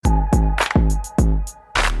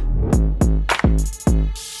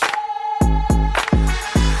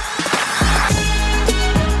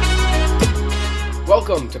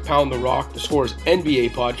Pound the Rock, the Scores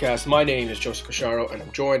NBA podcast. My name is Joseph Cacharo, and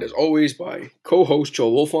I'm joined, as always, by co-host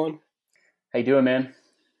Joe Wolfon. How you doing, man?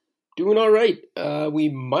 Doing all right. We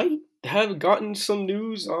might have gotten some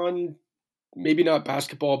news on maybe not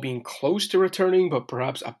basketball being close to returning, but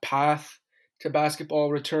perhaps a path to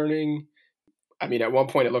basketball returning. I mean, at one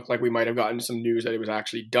point it looked like we might have gotten some news that it was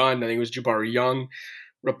actually done. I think it was Jabari Young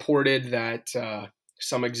reported that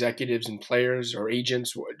some executives and players or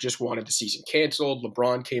agents just wanted the season canceled.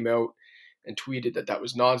 LeBron came out and tweeted that that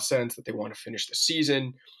was nonsense, that they want to finish the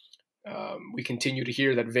season. We continue to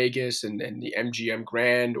hear that Vegas and the MGM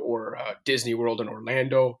Grand or Disney World in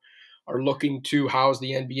Orlando are looking to house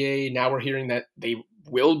the NBA. Now we're hearing that they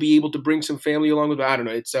will be able to bring some family along with it. I don't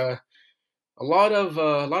know. It's a lot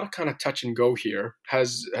of kind of touch and go here.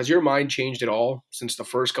 Has your mind changed at all since the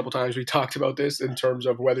first couple times we talked about this in terms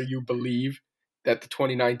of whether you believe that the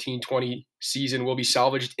 2019-20 season will be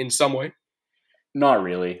salvaged in some way? Not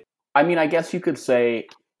really. I mean, I guess you could say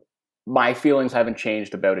my feelings haven't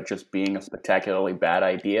changed about it just being a spectacularly bad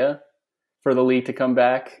idea for the league to come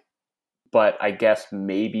back. But I guess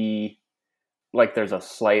maybe like there's a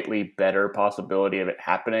slightly better possibility of it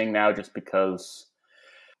happening now just because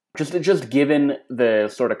just given the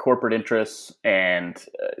sort of corporate interests and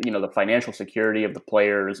the financial security of the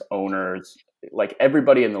players, owners, like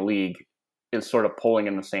everybody in the league is sort of pulling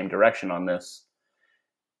in the same direction on this.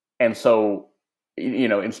 And so,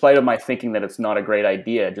 in spite of my thinking that it's not a great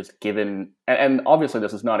idea, just given, and obviously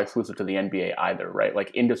this is not exclusive to the NBA either, right?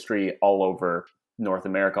 Like industry all over North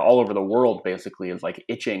America, all over the world basically is like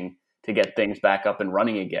itching to get things back up and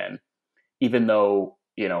running again, even though,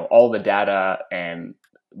 all the data and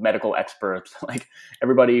medical experts, like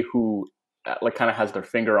everybody who like kind of has their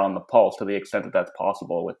finger on the pulse to the extent that that's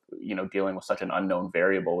possible with, dealing with such an unknown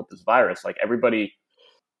variable with this virus, like everybody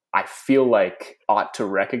I feel like ought to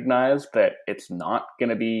recognize that it's not going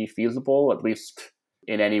to be feasible, at least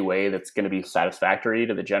in any way that's going to be satisfactory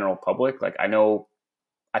to the general public. Like I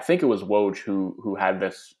think it was Woj who had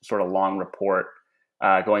this sort of long report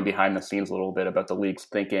going behind the scenes a little bit about the league's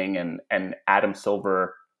thinking, and Adam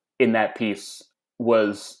Silver in that piece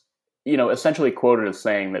was, essentially quoted as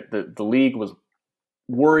saying that the league was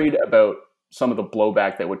worried about some of the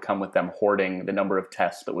blowback that would come with them hoarding the number of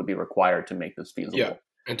tests that would be required to make this feasible. Yeah,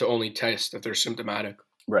 and to only test if they're symptomatic.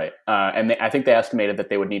 Right. And I think they estimated that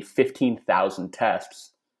they would need 15,000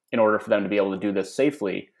 tests in order for them to be able to do this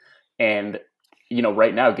safely. And,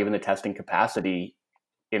 right now, given the testing capacity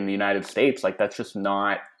in the United States, like that's just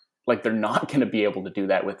not, like they're not going to be able to do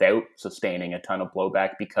that without sustaining a ton of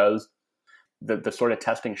blowback, because the sort of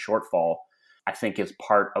testing shortfall, I think, is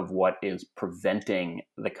part of what is preventing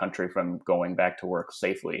the country from going back to work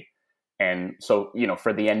safely. And so,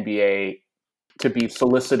 for the NBA to be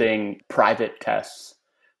soliciting private tests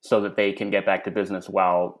so that they can get back to business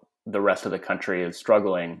while the rest of the country is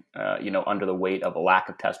struggling, under the weight of a lack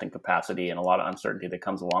of testing capacity and a lot of uncertainty that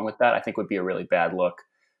comes along with that, I think would be a really bad look.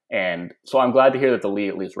 And so I'm glad to hear that the league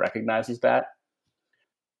at least recognizes that.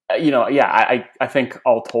 I think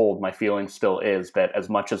all told, my feeling still is that as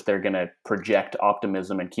much as they're going to project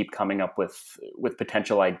optimism and keep coming up with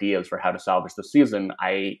potential ideas for how to salvage the season,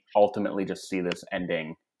 I ultimately just see this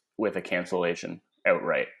ending with a cancellation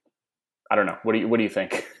outright. I don't know. What do you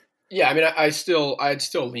think? Yeah, I mean, I'd still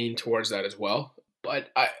lean towards that as well. But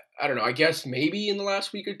I don't know. I guess maybe in the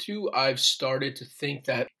last week or two, I've started to think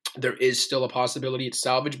that there is still a possibility it's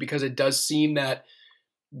salvaged, because it does seem that,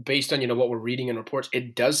 based on what we're reading in reports,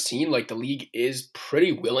 it does seem like the league is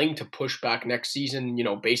pretty willing to push back next season,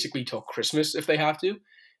 basically till Christmas if they have to.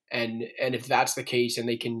 And if that's the case, and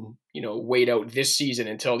they can, wait out this season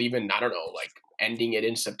until even, I don't know, like ending it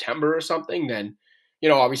in September or something, then,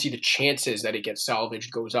 obviously the chances that it gets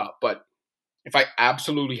salvaged goes up. But if I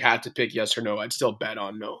absolutely had to pick yes or no, I'd still bet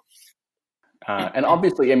on no. And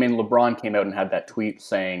obviously, I mean, LeBron came out and had that tweet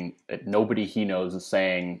saying that nobody he knows is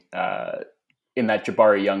saying, in that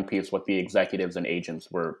Jabari Young piece, what the executives and agents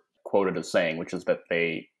were quoted as saying, which is that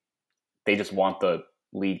they just want the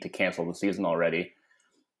league to cancel the season already.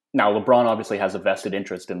 Now, LeBron obviously has a vested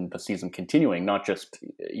interest in the season continuing, not just,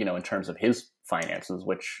 in terms of his finances,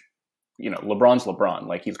 which, LeBron's LeBron.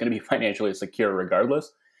 Like, he's going to be financially secure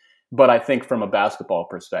regardless. But I think from a basketball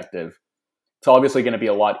perspective, it's obviously going to be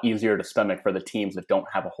a lot easier to stomach for the teams that don't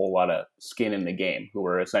have a whole lot of skin in the game, who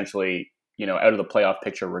are essentially, out of the playoff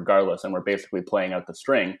picture regardless, and we're basically playing out the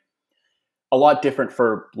string. A lot different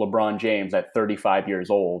for LeBron James at 35 years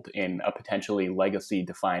old in a potentially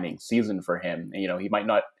legacy-defining season for him. He might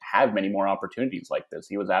not have many more opportunities like this.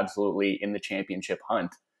 He was absolutely in the championship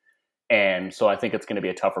hunt. And so I think it's going to be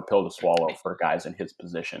a tougher pill to swallow for guys in his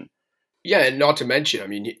position. Yeah, and not to mention, I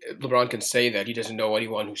mean, LeBron can say that he doesn't know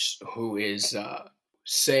anyone who is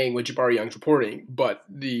saying what Jabari Young's reporting, but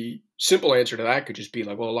the simple answer to that could just be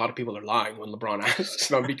like, well, a lot of people are lying when LeBron asks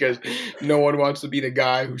them because no one wants to be the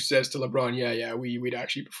guy who says to LeBron, yeah, we'd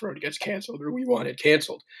actually prefer it gets canceled or we want it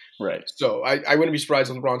canceled. Right. So I wouldn't be surprised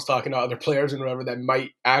if LeBron's talking to other players and whatever that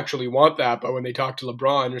might actually want that, but when they talk to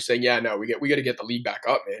LeBron, they're saying, yeah, no, we got to get the league back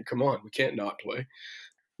up, man. Come on, we can't not play.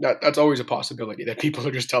 That's always a possibility that people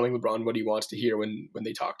are just telling LeBron what he wants to hear when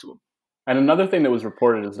they talk to him. And another thing that was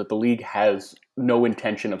reported is that the league has no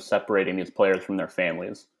intention of separating these players from their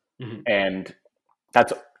families. Mm-hmm. And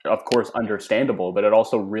that's, of course, understandable, but it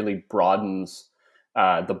also really broadens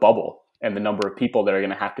the bubble and the number of people that are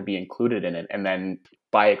going to have to be included in it. And then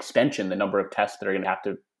by extension, the number of tests that are going to have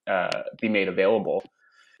to be made available.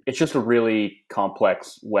 It's just a really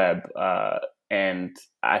complex web. And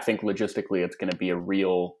I think logistically, it's going to be a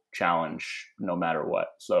real challenge no matter what.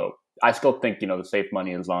 So I still think, the safe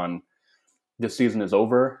money is on this season is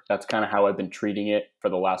over. That's kind of how I've been treating it for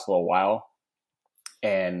the last little while.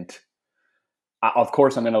 And of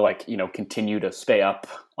course, I'm going to continue to stay up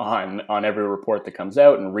on every report that comes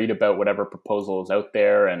out and read about whatever proposal is out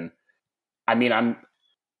there. And I mean,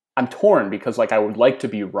 I'm torn because I would like to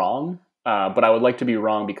be wrong, but I would like to be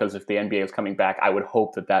wrong because if the NBA is coming back, I would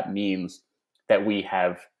hope that means that we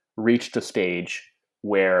have reached a stage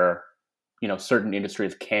where, certain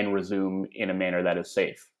industries can resume in a manner that is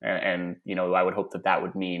safe. And I would hope that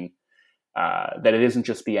would mean that it isn't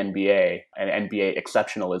just the NBA and NBA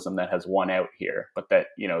exceptionalism that has won out here, but that,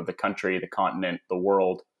 the country, the continent, the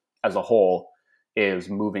world as a whole is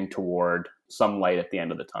moving toward some light at the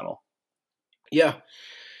end of the tunnel. Yeah,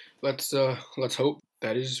 let's hope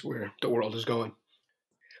that is where the world is going.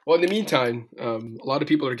 Well, in the meantime, a lot of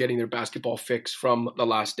people are getting their basketball fix from The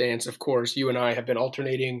Last Dance. Of course, you and I have been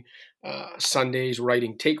alternating Sundays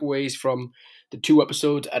writing takeaways from the 2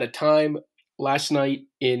 episodes at a time. Last night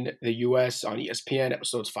in the US on ESPN,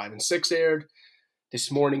 episodes 5 and 6 aired.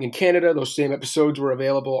 This morning in Canada, those same episodes were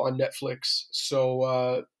available on Netflix.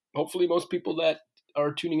 So hopefully most people that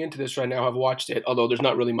are tuning into this right now have watched it, although there's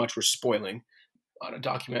not really much we're spoiling on a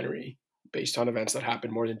documentary based on events that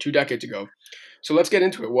happened more than 2 decades ago. So let's get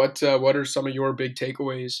into it. What are some of your big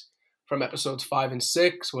takeaways from episodes 5 and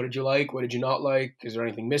 6? What did you like? What did you not like? Is there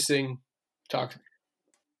anything missing? Talk to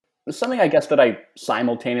me. Something I guess that I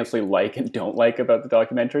simultaneously like and don't like about the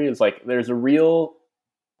documentary is there's a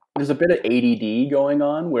bit of ADD going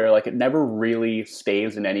on where it never really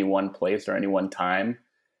stays in any one place or any one time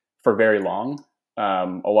for very long.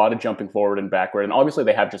 A lot of jumping forward and backward, and obviously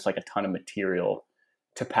they have just a ton of material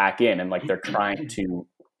to pack in, and they're trying to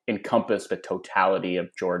encompass the totality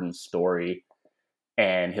of Jordan's story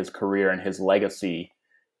and his career and his legacy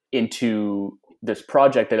into this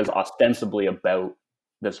project that is ostensibly about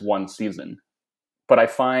this one season. But I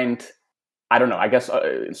find, I don't know, I guess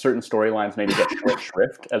certain storylines maybe get short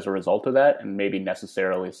shrift as a result of that, and maybe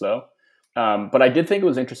necessarily so. But I did think it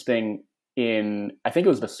was interesting I think it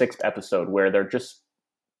was the 6th episode where they're just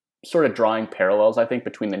sort of drawing parallels, I think,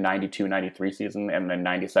 between the 92-93 season and the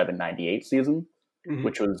 97-98 season, mm-hmm.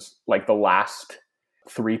 which was the last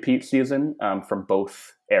three-peat season from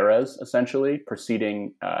both eras, essentially,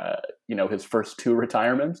 preceding, his first 2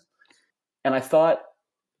 retirements. And I thought,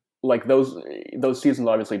 those seasons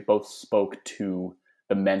obviously both spoke to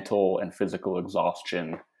the mental and physical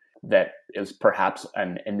exhaustion that is perhaps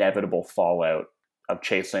an inevitable fallout of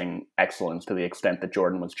chasing excellence to the extent that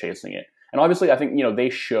Jordan was chasing it. And obviously, I think, they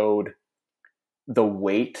showed the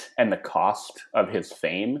weight and the cost of his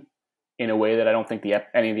fame in a way that I don't think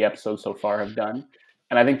any of the episodes so far have done.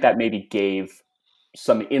 And I think that maybe gave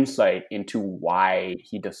some insight into why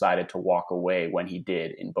he decided to walk away when he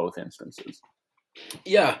did in both instances.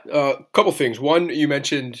 Yeah, a couple things. One, you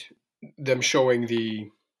mentioned them showing the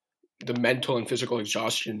mental and physical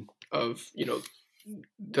exhaustion of,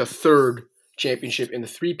 the third championship in the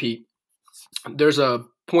three-peat. There's a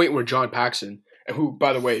point where John Paxson, who,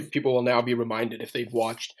 by the way, people will now be reminded if they've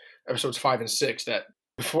watched episodes 5 and 6, that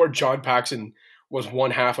before John Paxson was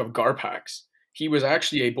one half of Garpax, he was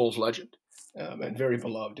actually a Bulls legend and very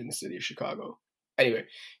beloved in the city of Chicago. Anyway,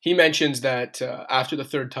 he mentions that after the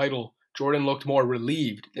third title, Jordan looked more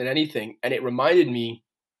relieved than anything, and it reminded me,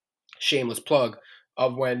 shameless plug,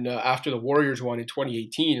 of when after the Warriors won in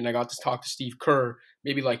 2018, and I got to talk to Steve Kerr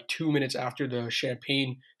maybe 2 minutes after the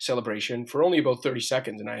champagne celebration for only about 30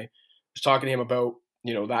 seconds. And I was talking to him about,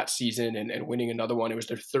 that season and winning another one. It was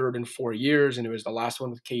their third in 4 years, and it was the last one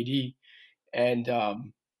with KD. And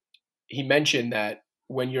he mentioned that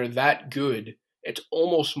when you're that good, it's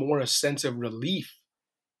almost more a sense of relief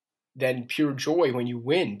than pure joy when you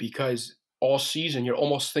win, because all season, you're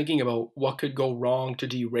almost thinking about what could go wrong to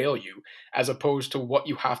derail you as opposed to what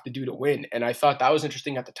you have to do to win. And I thought that was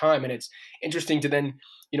interesting at the time. And it's interesting to then,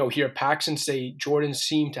 hear Paxson say Jordan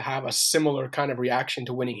seemed to have a similar kind of reaction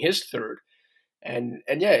to winning his third. And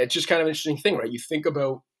yeah, it's just kind of an interesting thing, right? You think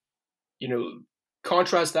about,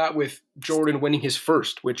 contrast that with Jordan winning his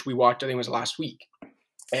first, which we watched, I think it was last week.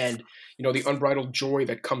 And, the unbridled joy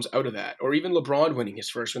that comes out of that, or even LeBron winning his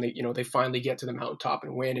first when they finally get to the mountaintop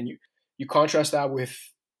and win. And you contrast that with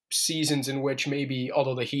seasons in which maybe,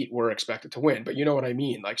 although the Heat were expected to win, but you know what I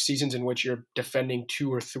mean? Like seasons in which you're defending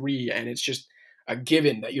 2 or 3 and it's just a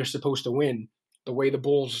given that you're supposed to win the way the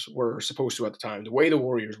Bulls were supposed to at the time, the way the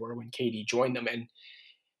Warriors were when KD joined them.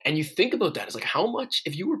 And you think about that, it's like how much,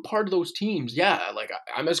 if you were part of those teams, yeah, like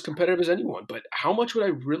I'm as competitive as anyone, but how much would I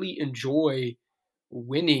really enjoy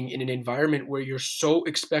winning in an environment where you're so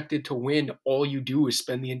expected to win, all you do is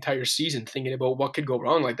spend the entire season thinking about what could go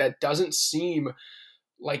wrong? Like that doesn't seem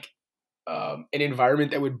like an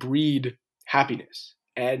environment that would breed happiness.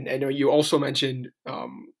 And I know you also mentioned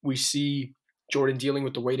we see Jordan dealing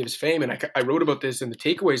with the weight of his fame, and I wrote about this in the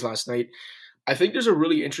takeaways last night. I think there's a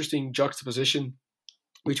really interesting juxtaposition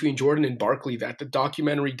between Jordan and Barkley that the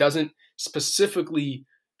documentary doesn't specifically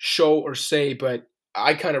show or say, but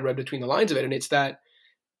I kind of read between the lines of it. And it's that,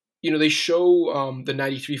 they show the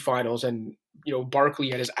 93 finals and,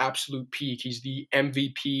 Barkley at his absolute peak. He's the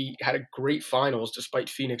MVP, had a great finals despite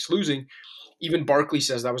Phoenix losing. Even Barkley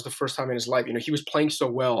says that was the first time in his life. He was playing so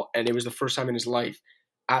well, and it was the first time in his life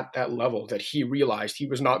at that level that he realized he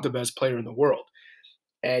was not the best player in the world.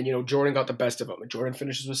 And, Jordan got the best of him. And Jordan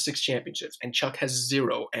finishes with 6 championships. And Chuck has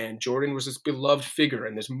 0. And Jordan was this beloved figure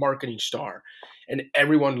and this marketing star. And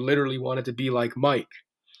everyone literally wanted to be like Mike.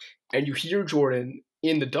 And you hear Jordan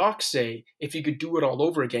in the doc say, if he could do it all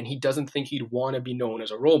over again, he doesn't think he'd want to be known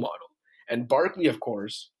as a role model. And Barkley, of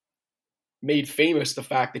course, made famous the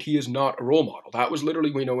fact that he is not a role model. That was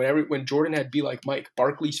literally, when Jordan had Be Like Mike,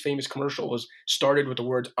 Barkley's famous commercial started with the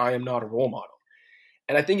words, I am not a role model.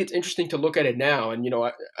 And I think it's interesting to look at it now. And,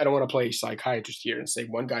 I don't want to play psychiatrist here and say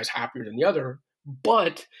one guy's happier than the other,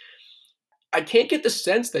 but I can't get the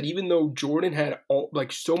sense that even though Jordan had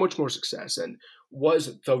so much more success and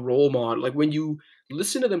was the role model, like when you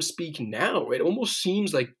listen to them speak now, it almost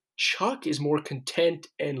seems like Chuck is more content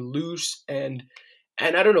and loose and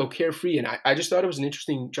I don't know, carefree. And I just thought it was an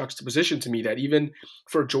interesting juxtaposition to me that even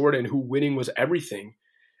for Jordan, who winning was everything,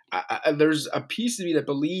 there's a piece of me that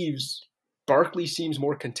believes Barkley seems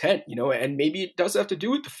more content, and maybe it does have to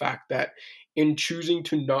do with the fact that in choosing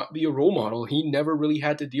to not be a role model, he never really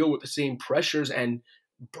had to deal with the same pressures and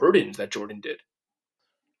burdens that Jordan did.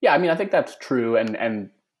 Yeah, I think that's true, and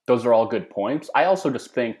those are all good points. I also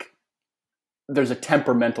just think there's a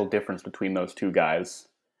temperamental difference between those two guys,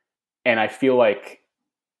 and I feel like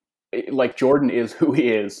Jordan is who he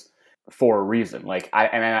is for a reason.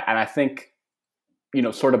 I think,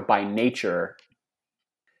 sort of by nature,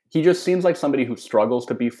 he just seems like somebody who struggles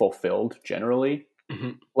to be fulfilled generally.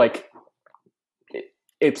 Mm-hmm.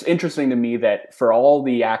 It's interesting to me that for all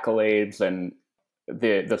the accolades and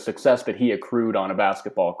the success that he accrued on a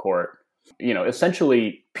basketball court,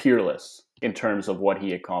 essentially peerless in terms of what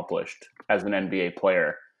he accomplished as an NBA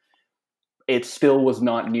player, it still was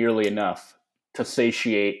not nearly enough to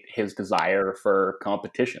satiate his desire for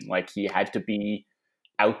competition. He had to be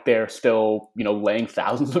out there still, laying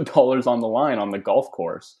thousands of dollars on the line on the golf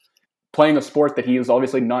course, playing a sport that he is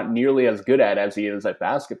obviously not nearly as good at as he is at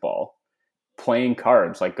basketball, playing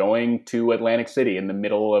cards, going to Atlantic City in the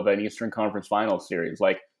middle of an Eastern Conference Finals series.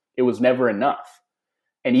 It was never enough.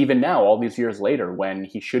 And even now, all these years later, when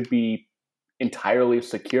he should be entirely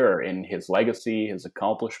secure in his legacy, his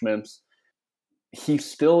accomplishments, he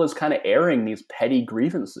still is kind of airing these petty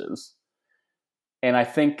grievances. And I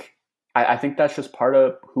think that's just part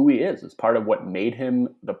of who he is. It's part of what made him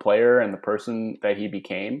the player and the person that he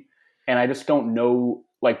became. And I just don't know,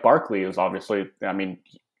 Barkley is obviously,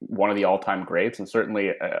 one of the all-time greats and certainly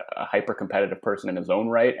a hyper-competitive person in his own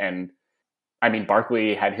right. And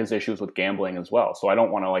Barkley had his issues with gambling as well. So I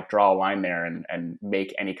don't want to draw a line there and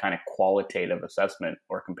make any kind of qualitative assessment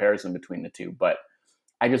or comparison between the two. But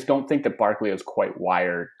I just don't think that Barkley is quite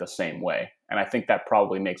wired the same way. And I think that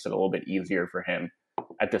probably makes it a little bit easier for him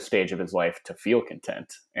at this stage of his life to feel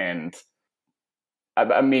content. And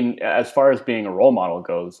as far as being a role model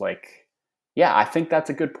goes, yeah, I think that's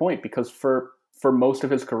a good point, because for most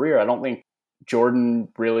of his career, I don't think Jordan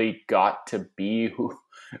really got to be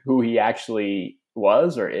who he actually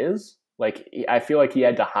was or is. I feel like he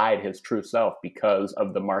had to hide his true self because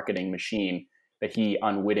of the marketing machine that he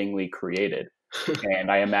unwittingly created. And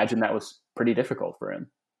I imagine that was pretty difficult for him.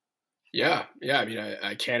 Yeah.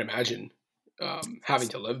 I can't imagine having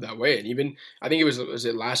to live that way. And even I think was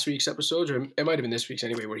it last week's episodes, or it might have been this week's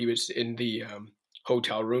anyway, where he was in the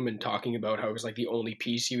hotel room and talking about how it was like the only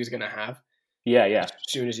peace he was going to have. Yeah. As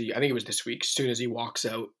soon as I think it was this week, as soon as he walks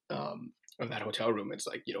out of that hotel room, it's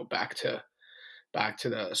like, back to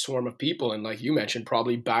the swarm of people. And like you mentioned,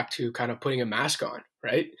 probably back to kind of putting a mask on,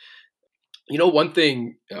 right? One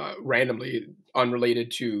thing randomly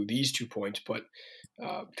unrelated to these 2 points, but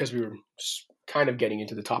because we were kind of getting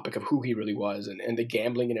into the topic of who he really was and the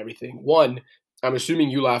gambling and everything. One, I'm assuming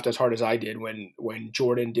you laughed as hard as I did when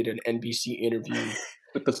Jordan did an NBC interview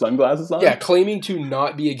with the sunglasses on. Yeah, claiming to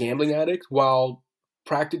not be a gambling addict while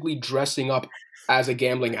practically dressing up as a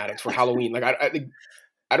gambling addict for Halloween. Like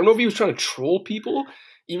I don't know if he was trying to troll people.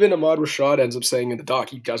 Even Ahmad Rashad ends up saying in the doc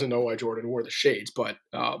he doesn't know why Jordan wore the shades. But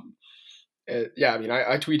yeah, I mean,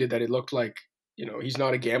 I tweeted that it looked like he's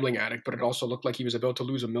not a gambling addict, but it also looked like he was about to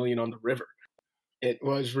lose $1 million on the river. It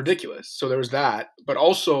was ridiculous. So there was that. But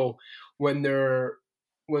also when they're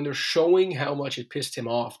showing how much it pissed him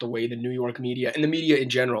off the way the New York media and the media in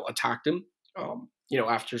general attacked him,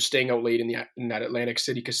 after staying out late in that Atlantic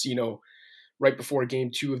City casino right before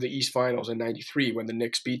Game 2 of the East Finals in '93 when the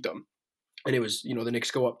Knicks beat them, and it was the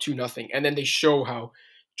Knicks go up 2-0, and then they show how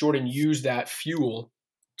Jordan used that fuel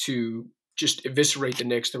to just eviscerate the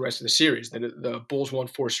Knicks the rest of the series. The Bulls won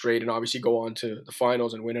 4 straight and obviously go on to the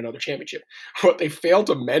finals and win another championship. What they fail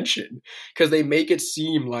to mention, because they make it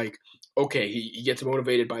seem like, okay, he gets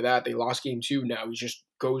motivated by that. They lost Game 2. Now he just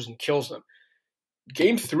goes and kills them.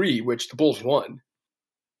 Game 3, which the Bulls won,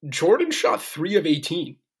 Jordan shot 3 of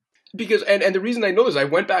 18. Because and the reason I know this, I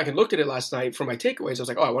went back and looked at it last night for my takeaways. I was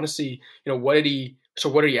like, I want to see, what did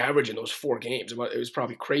he average in those 4 games? It was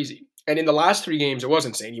probably crazy. And in the last 3 games, it was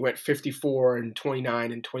insane. He went 54 and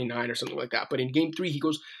 29 and 29 or something like that. But in Game 3, he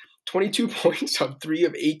goes 22 points on 3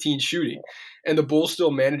 of 18 shooting, and the Bulls still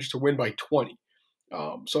managed to win by 20.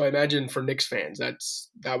 So I imagine for Knicks fans,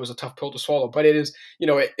 that was a tough pill to swallow. But it is,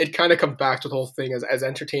 it kind of comes back to the whole thing as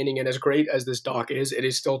entertaining and as great as this doc is. It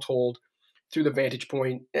is still told through the vantage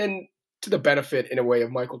point and to the benefit, in a way,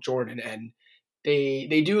 of Michael Jordan. And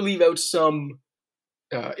they do leave out some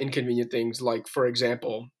inconvenient things, like, for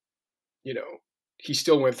example, he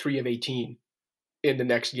still went 3 of 18 in the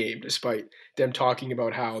next game, despite them talking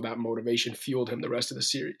about how that motivation fueled him the rest of the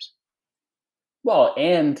series. Well,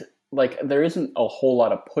 and like there isn't a whole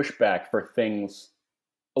lot of pushback for things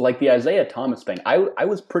like the Isaiah Thomas thing. I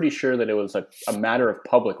was pretty sure that it was a matter of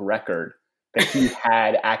public record that he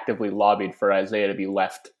had actively lobbied for Isaiah to be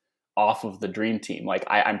left off of the Dream Team. Like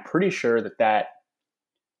I'm pretty sure that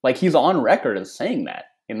like he's on record as saying that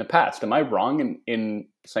in the past. Am I wrong in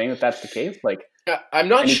saying that that's the case? Like I'm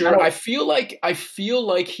not sure. I feel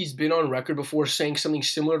like he's been on record before saying something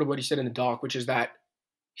similar to what he said in the doc, which is that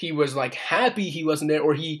he was like happy he wasn't there,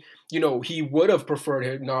 or he would have preferred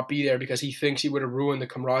to not be there because he thinks he would have ruined the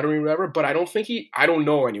camaraderie or whatever. But I don't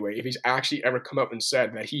know anyway if he's actually ever come up and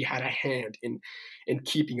said that he had a hand in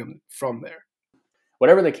keeping him from there.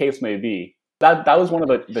 Whatever the case may be, that was one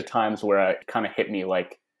of the times where it kind of hit me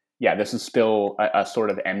like, yeah, this is still a sort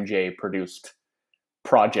of MJ produced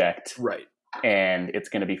project. Right. And it's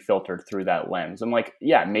going to be filtered through that lens. And like,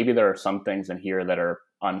 yeah, maybe there are some things in here that are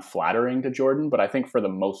unflattering to Jordan, but I think for the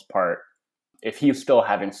most part, if he's still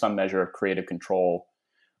having some measure of creative control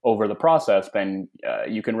over the process, then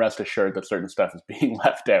you can rest assured that certain stuff is being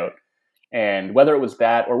left out. And whether it was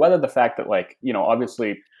that, or whether the fact that, like,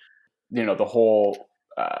 obviously, the whole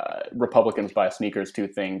Republicans buy sneakers too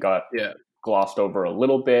thing got glossed over a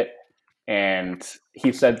little bit. And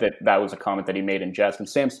he said that was a comment that he made in jest. And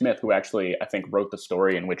Sam Smith, who actually, I think, wrote the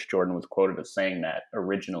story in which Jordan was quoted as saying that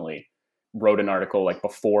originally, wrote an article like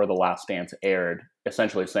before The Last Dance aired,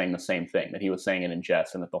 essentially saying the same thing, that he was saying it in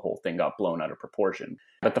jest and that the whole thing got blown out of proportion.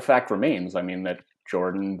 But the fact remains, I mean, that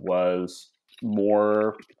Jordan was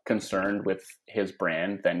more concerned with his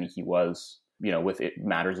brand than he was, with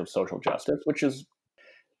matters of social justice, which is,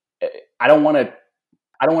 I don't want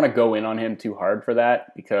to go in on him too hard for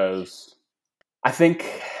that, because I think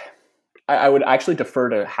I would actually defer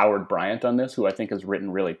to Howard Bryant on this, who I think has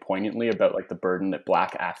written really poignantly about like the burden that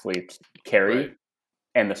Black athletes carry, right,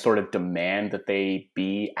 and the sort of demand that they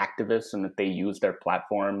be activists and that they use their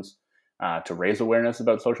platforms to raise awareness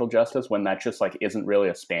about social justice, when that just like isn't really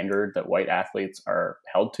a standard that white athletes are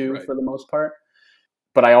held to, right, for the most part.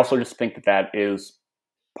 But I also just think that is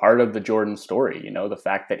part of the Jordan story, the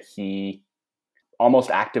fact that he almost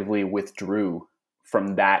actively withdrew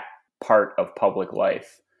from that part of public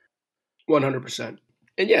life. 100%.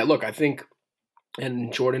 And yeah, look, I think,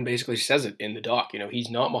 and Jordan basically says it in the doc, he's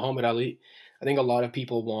not Muhammad Ali. I think a lot of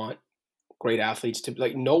people want great athletes to,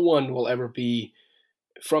 like, no one will ever be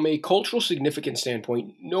from a cultural significance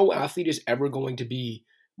standpoint, no athlete is ever going to be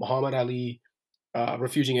Muhammad Ali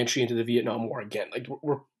refusing entry into the Vietnam War again. Like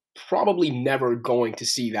we're probably never going to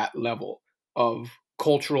see that level of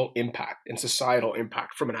cultural impact and societal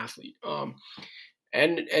impact from an athlete.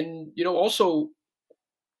 And also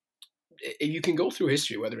you can go through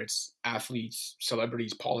history, whether it's athletes,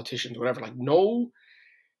 celebrities, politicians, whatever. Like no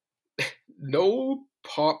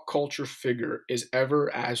pop culture figure is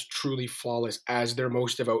ever as truly flawless as their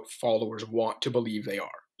most devout followers want to believe they are.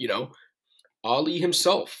 Ali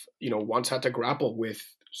himself, once had to grapple with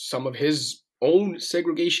some of his own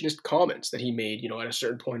segregationist comments that he made, at a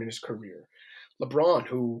certain point in his career. LeBron,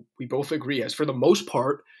 who we both agree has, for the most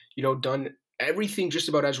part, done everything just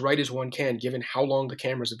about as right as one can, given how long the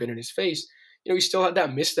cameras have been in his face. He still had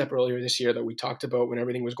that misstep earlier this year that we talked about when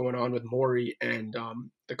everything was going on with Maury and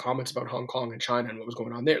the comments about Hong Kong and China and what was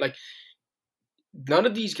going on there. Like, none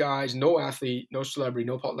of these guys, no athlete, no celebrity,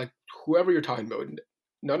 like whoever you're talking about,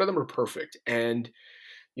 none of them are perfect. And,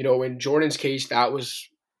 in Jordan's case, that was,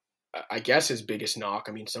 I guess, his biggest knock.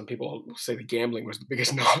 I mean, some people say the gambling was the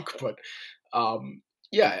biggest knock, but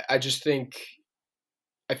yeah, I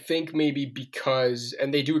think maybe because,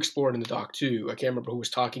 and they do explore it in the doc too. I can't remember who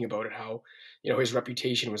was talking about it, how, his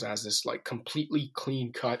reputation was as this like completely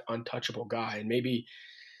clean cut, untouchable guy. And maybe,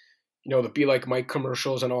 the Be Like Mike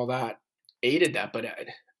commercials and all that aided that. But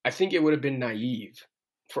I think it would have been naive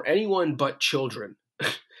for anyone but children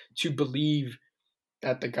to believe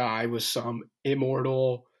that the guy was some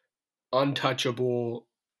immortal, untouchable,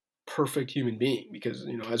 perfect human being, because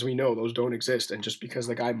as we know, those don't exist. And just because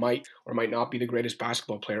the guy might or might not be the greatest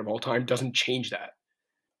basketball player of all time doesn't change that.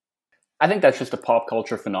 I think that's just a pop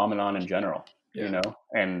culture phenomenon in general,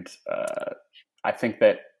 and I think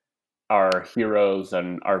that our heroes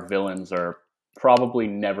and our villains are probably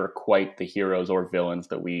never quite the heroes or villains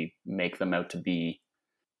that we make them out to be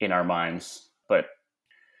in our minds. But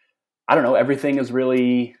I don't know, everything is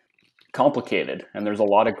really complicated and there's a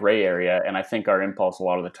lot of gray area, and I think our impulse a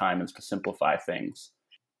lot of the time is to simplify things,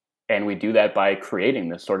 and we do that by creating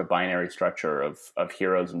this sort of binary structure of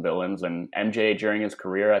heroes and villains. And MJ, during his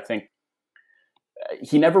career, I think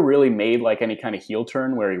he never really made like any kind of heel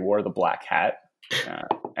turn where he wore the black hat,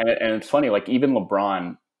 and it's funny, like even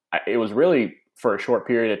LeBron, it was really for a short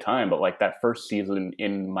period of time, but like that first season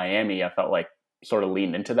in Miami, I felt like sort of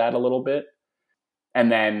leaned into that a little bit,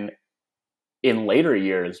 and then in later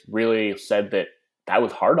years really said that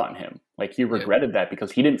was hard on him. Like he regretted that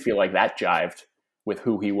because he didn't feel like that jived with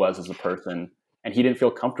who he was as a person, and he didn't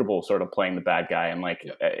feel comfortable sort of playing the bad guy, and like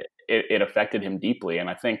it affected him deeply. And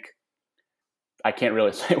I think, I can't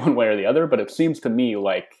really say one way or the other, but it seems to me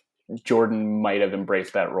like Jordan might have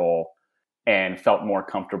embraced that role and felt more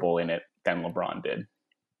comfortable in it than LeBron did.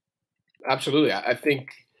 Absolutely. I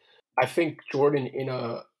think Jordan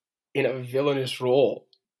in a villainous role,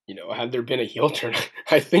 had there been a heel turn,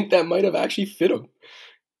 I think that might have actually fit him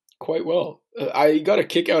quite well. I got a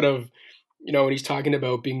kick out of, when he's talking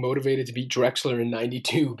about being motivated to beat Drexler in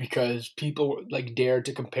 '92 because people like dared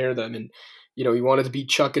to compare them, and he wanted to beat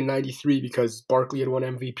Chuck in '93 because Barkley had won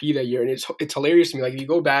MVP that year. And it's hilarious to me. Like, if you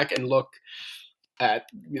go back and look at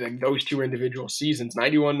like those two individual seasons,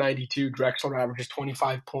 91, 92, Drexler averages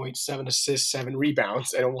 25 points, 7 assists, 7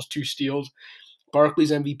 rebounds, and almost 2 steals.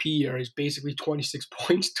 Barkley's MVP year is basically 26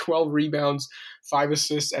 points, 12 rebounds, 5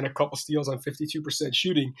 assists, and a couple steals on 52%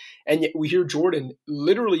 shooting. And yet we hear Jordan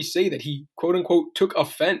literally say that he, quote unquote, took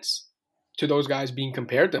offense to those guys being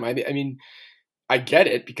compared to him. I mean, I get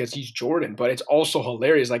it because he's Jordan, but it's also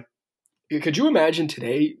hilarious. Like, could you imagine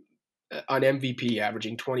today an MVP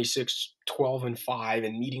averaging 26, 12, and 5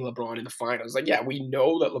 and meeting LeBron in the finals? Like, yeah, we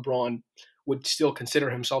know that LeBron would still consider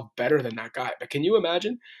himself better than that guy. But can you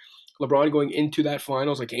imagine LeBron going into that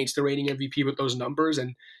finals against the reigning MVP with those numbers,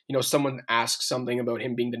 and someone asks something about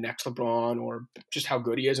him being the next LeBron or just how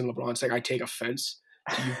good he is, and LeBron's like, I take offense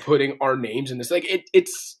to you putting our names in this. Like,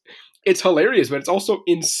 it's hilarious, but it's also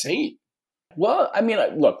insane. Well, I mean,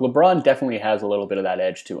 look, LeBron definitely has a little bit of that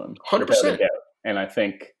edge to him. 100%. And I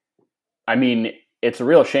think, I mean, it's a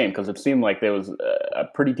real shame because it seemed like there was a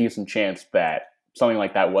pretty decent chance that something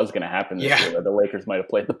like that was going to happen this year, that the Lakers might have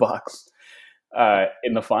played the Bucks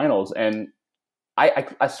in the finals. And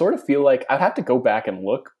I sort of feel like I'd have to go back and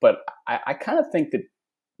look, but I kind of think that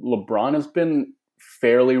LeBron has been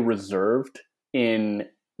fairly reserved in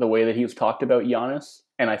the way that he's talked about Giannis.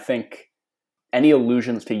 And I think any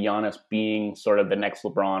allusions to Giannis being sort of the next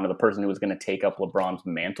LeBron or the person who was going to take up LeBron's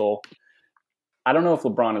mantle, I don't know if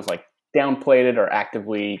LeBron has like downplayed it or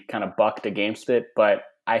actively kind of bucked against it, but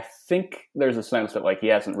I think there's a sense that like he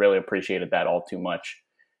hasn't really appreciated that all too much.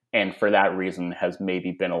 and for that reason has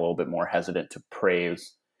maybe been a little bit more hesitant to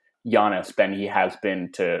praise Giannis than he has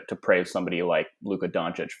been to praise somebody like Luka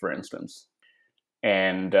Doncic, for instance.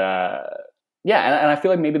 And and I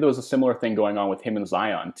feel like maybe there was a similar thing going on with him and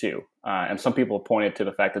Zion too. And some people pointed to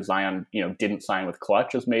the fact that Zion, didn't sign with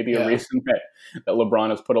Clutch as maybe a reason that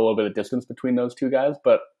LeBron has put a little bit of distance between those two guys.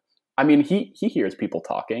 But I mean, he hears people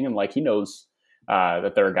talking, and like he knows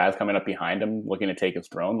that there are guys coming up behind him looking to take his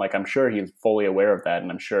throne. Like I'm sure he's fully aware of that,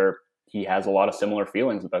 and I'm sure he has a lot of similar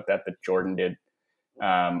feelings about that Jordan did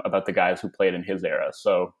about the guys who played in his era.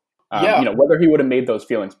 So whether he would have made those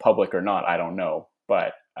feelings public or not, I don't know.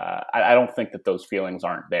 But I don't think that those feelings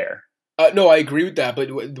aren't there. No, I agree with that. But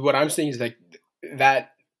what I'm saying is like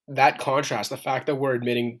that contrast, the fact that we're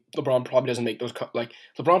admitting LeBron probably doesn't make those LeBron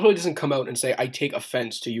probably doesn't come out and say, I take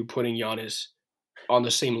offense to you putting Giannis on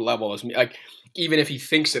the same level as me. Like even if he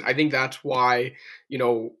thinks it, I think that's why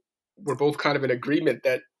we're both kind of in agreement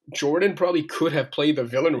that Jordan probably could have played the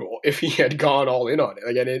villain role if he had gone all in on it.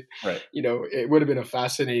 Again, it would have been a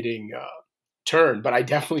fascinating turn, but I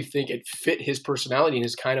definitely think it fit his personality and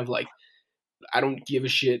his kind of like, I don't give a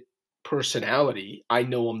shit personality. I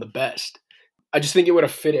know I'm the best. I just think it would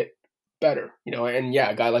have fit it better, and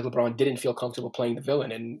a guy like LeBron didn't feel comfortable playing the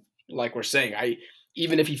villain. And like we're saying,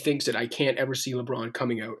 even if he thinks it, I can't ever see LeBron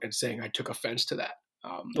coming out and saying I took offense to that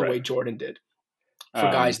the way Jordan did for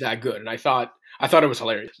guys that good. And I thought it was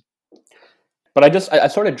hilarious. But I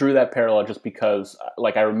sort of drew that parallel just because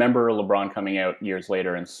like I remember LeBron coming out years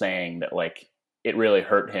later and saying that like it really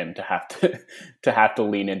hurt him to have to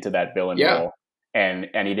lean into that villain role, and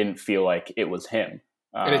he didn't feel like it was him,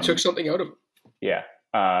 and it took something out of him. Yeah,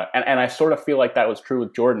 and I sort of feel like that was true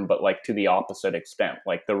with Jordan, but like to the opposite extent.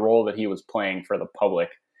 Like the role that he was playing for the public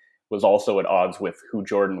was also at odds with who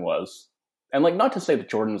Jordan was, and like not to say that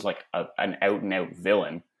Jordan's like an out and out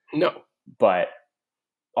villain, no, but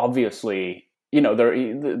obviously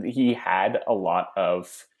he had a lot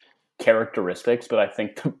of characteristics that I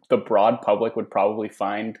think the broad public would probably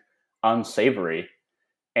find unsavory,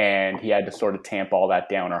 and he had to sort of tamp all that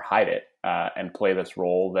down or hide it and play this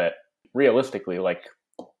role that realistically like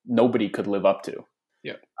nobody could live up to.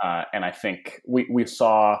 Yeah. And I think we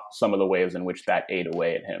saw some of the ways in which that ate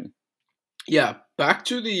away at him. Yeah. Back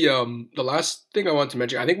to the last thing I want to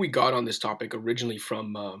mention. I think we got on this topic originally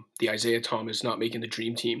from the Isaiah Thomas not making the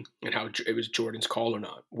dream team and how it was Jordan's call or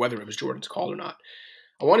not, whether it was Jordan's call or not.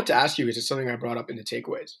 I wanted to ask you, because it's something I brought up in the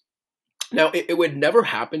takeaways. Now, it would never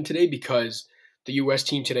happen today because the U.S.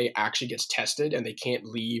 team today actually gets tested and they can't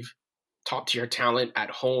leave top-tier talent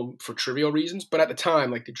at home for trivial reasons. But at the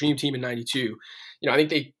time, like the Dream Team in 92, I think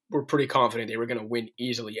they were pretty confident they were going to win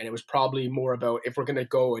easily. And it was probably more about if we're going to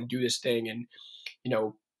go and do this thing and,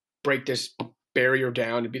 break this barrier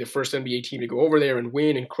down and be the first NBA team to go over there and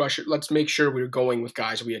win and crush it, let's make sure we're going with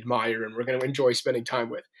guys we admire and we're going to enjoy spending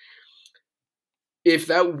time with. If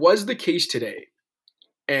that was the case today,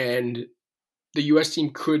 and the U.S.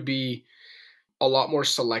 team could be a lot more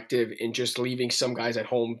selective in just leaving some guys at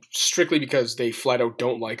home strictly because they flat out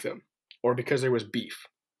don't like them or because there was beef.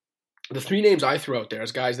 The three names I threw out there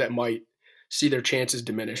as guys that might see their chances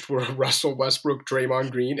diminished were Russell Westbrook,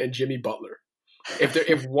 Draymond Green, and Jimmy Butler.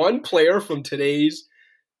 If one player from today's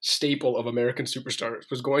staple of American superstars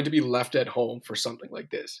was going to be left at home for something like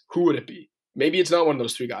this, who would it be? Maybe it's not one of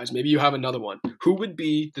those three guys. Maybe you have another one. Who would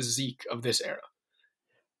be the Zeke of this era?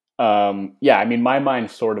 I mean, my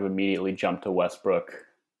mind sort of immediately jumped to Westbrook.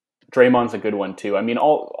 Draymond's a good one too. I mean,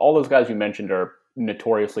 all those guys you mentioned are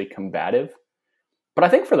notoriously combative, but I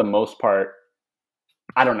think for the most part,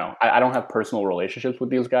 I don't know. I don't have personal relationships with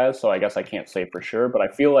these guys, so I guess I can't say for sure, but I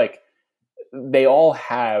feel like they all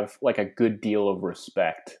have like a good deal of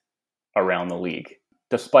respect around the league,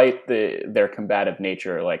 despite their combative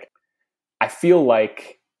nature. Like, I feel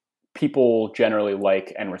like people generally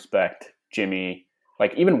like and respect Jimmy.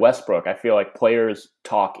 Like even Westbrook, I feel like players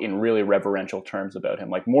talk in really reverential terms about him,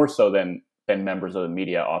 like more so than members of the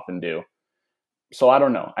media often do. So I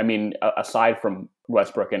don't know. I mean, aside from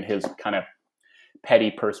Westbrook and his kind of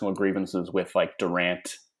petty personal grievances with like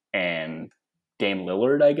Durant and Dame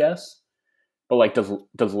Lillard, I guess. But like, does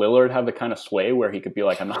Lillard have the kind of sway where he could be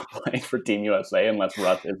like, I'm not playing for Team USA unless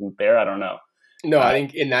Russ isn't there? I don't know. No, I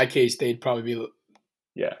think in that case they'd probably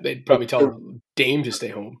tell Dame to stay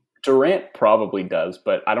home. Durant probably does,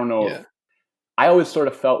 but I don't know. Yeah. I always sort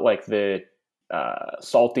of felt like the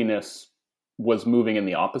saltiness was moving in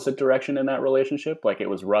the opposite direction in that relationship. Like it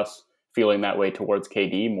was Russ feeling that way towards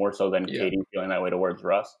KD more so than KD feeling that way towards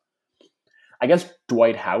Russ. I guess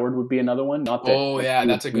Dwight Howard would be another one. Not that.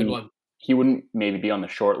 That's a good one. He wouldn't maybe be on the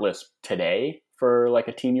short list today for like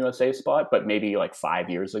a Team USA spot, but maybe like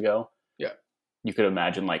 5 years ago. Yeah. you could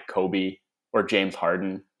imagine like Kobe or James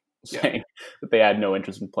Harden Yeah. saying that they had no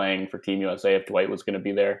interest in playing for Team USA if Dwight was going to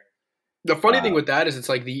be there. The funny thing with that is it's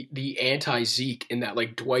like the anti-Zeke in that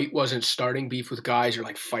like Dwight wasn't starting beef with guys or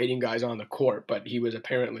like fighting guys on the court, but he was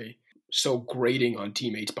apparently so grating on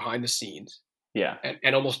teammates behind the scenes. Yeah.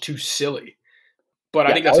 And almost too silly. But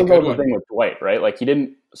Yeah, I think that's a that good was the one. thing with Dwight, right? Like he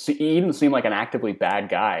didn't seem like an actively bad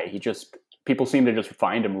guy. People seem to just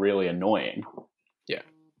find him really annoying. Yeah.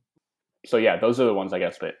 So yeah, those are the ones I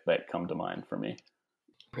guess that come to mind for me.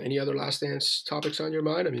 Any other Last Dance topics on your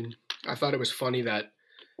mind? I mean, I thought it was funny that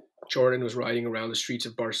Jordan was riding around the streets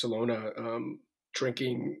of Barcelona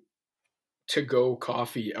drinking to-go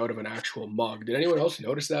coffee out of an actual mug. Did anyone else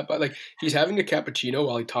notice that? But like, he's having a cappuccino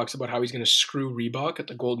while he talks about how he's going to screw Reebok at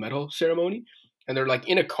the gold medal ceremony. And they're like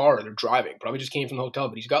in a car, they're driving, probably just came from the hotel,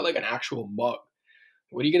 but he's got like an actual mug.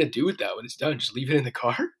 What are you going to do with that when it's done? Just leave it in the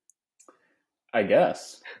car? I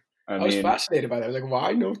guess. I was fascinated by that. I was like,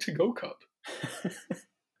 why no to-go cup?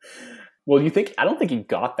 Well, I don't think he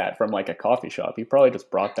got that from like a coffee shop. He probably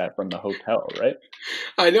just brought that from the hotel, right?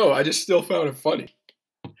 I know. I just still found it funny.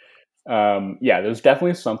 Yeah, there's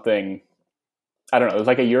definitely something, I don't know, there's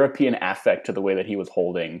like a European affect to the way that he was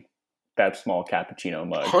holding that small cappuccino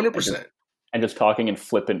mug. 100%. And just talking in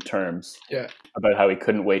flippant terms about how he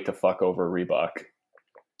couldn't wait to fuck over Reebok.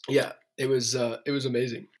 Yeah, it was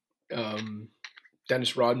amazing.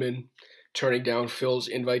 Dennis Rodman turning down Phil's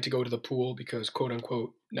invite to go to the pool because, quote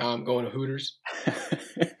unquote, now I'm going to Hooters,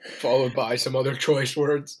 followed by some other choice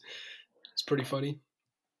words. It's pretty funny.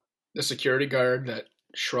 The security guard that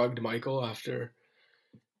shrugged Michael after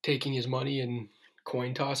taking his money and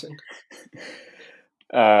coin tossing.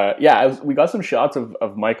 We got some shots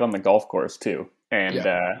of Mike on the golf course too. And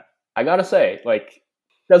I got to say, like,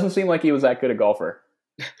 doesn't seem like he was that good a golfer.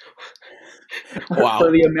 Wow.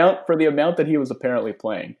 for the amount that he was apparently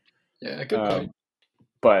playing. Yeah, good point.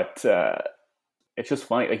 But it's just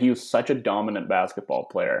funny. Like, he was such a dominant basketball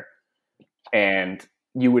player, and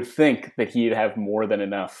you would think that he'd have more than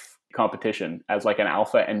enough competition as like an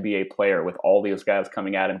alpha NBA player with all these guys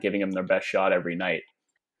coming at him, giving him their best shot every night.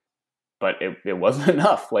 But it wasn't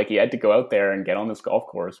enough. Like, he had to go out there and get on this golf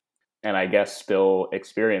course, and I guess still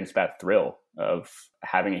experience that thrill of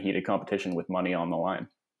having a heated competition with money on the line.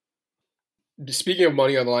 Speaking of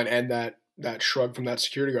money on the line and that shrug from that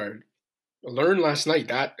security guard, I learned last night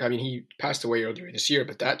that, I mean, he passed away earlier this year,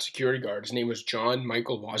 but that security guard, his name was John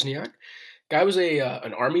Michael Wozniak. Guy was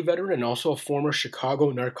an Army veteran and also a former Chicago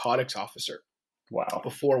narcotics officer. Wow.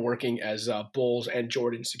 Before working as Bulls and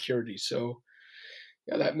Jordan security. So,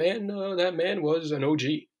 yeah, that man was an OG.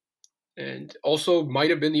 And also might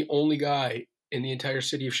have been the only guy in the entire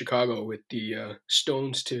city of Chicago with the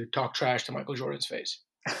stones to talk trash to Michael Jordan's face.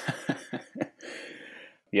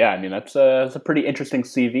 Yeah, I mean, that's a pretty interesting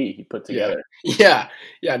CV he put together. Yeah,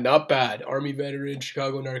 not bad. Army veteran,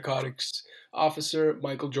 Chicago narcotics officer,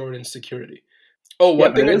 Michael Jordan security. Oh,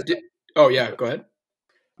 one thing I did. Oh, yeah, go ahead.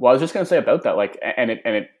 Well, I was just going to say about that, like, and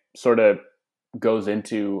it sort of goes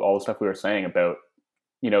into all the stuff we were saying about,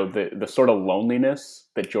 you know, the sort of loneliness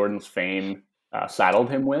that Jordan's fame saddled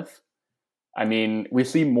him with. I mean, we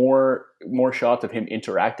see more shots of him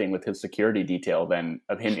interacting with his security detail than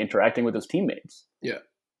of him interacting with his teammates. Yeah.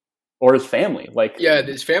 Or his family. Like, yeah,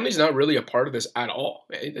 his family's not really a part of this at all.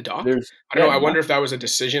 The doc. I don't know. I wonder if that was a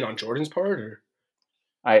decision on Jordan's part, or.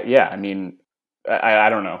 I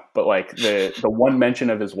don't know, but like the one mention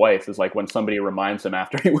of his wife is like when somebody reminds him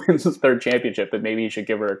after he wins his third championship that maybe he should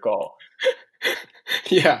give her a call.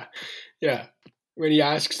 Yeah. When he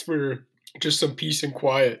asks for just some peace and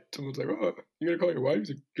quiet, someone's like, "Oh, you gonna call your wife?"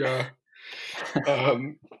 He's like, "Yeah."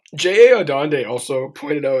 J.A. Adonde also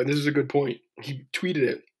pointed out, and this is a good point. He tweeted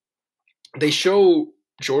it. They show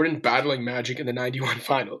Jordan battling Magic in the 91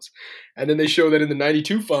 finals. And then they show that in the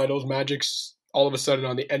 92 finals, Magic's all of a sudden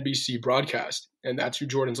on the NBC broadcast. And that's who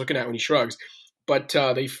Jordan's looking at when he shrugs. But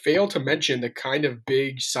they fail to mention the kind of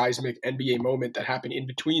big seismic NBA moment that happened in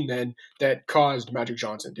between then that caused Magic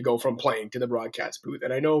Johnson to go from playing to the broadcast booth.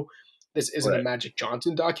 And I know this isn't a Magic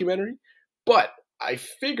Johnson documentary, but I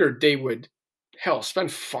figured they would,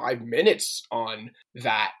 spend 5 minutes on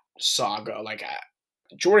that saga. Like,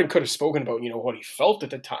 Jordan could have spoken about, what he felt at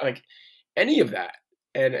the time, like any of that.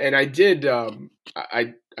 And I did,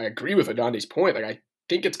 I agree with Adonde's point. Like, I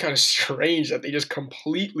think it's kind of strange that they just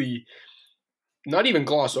completely, not even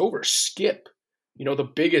gloss over, skip,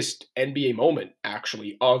 the biggest NBA moment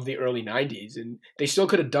actually of the early 90s. And they still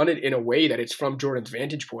could have done it in a way that it's from Jordan's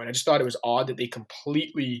vantage point. I just thought it was odd that they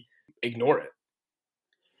completely ignore it.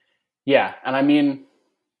 Yeah. And I mean,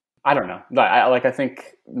 I don't know. I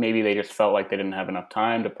think maybe they just felt like they didn't have enough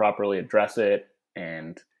time to properly address it.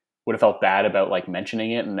 And would have felt bad about like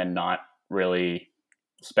mentioning it and then not really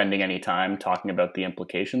spending any time talking about the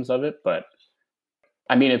implications of it. But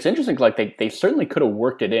I mean, it's interesting. Like they certainly could have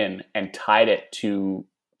worked it in and tied it to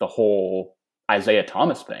the whole Isaiah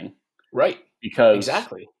Thomas thing, Right. because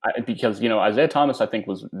Exactly. Isaiah Thomas, I think,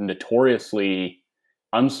 was notoriously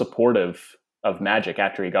unsupportive of Magic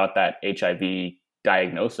after he got that HIV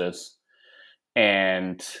diagnosis.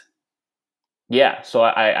 And yeah, so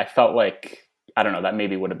I felt like, I don't know, that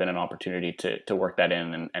maybe would have been an opportunity to work that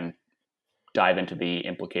in and dive into the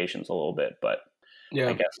implications a little bit. But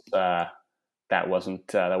I guess that wasn't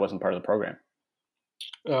part of the program.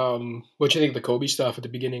 What do you think of the Kobe stuff at the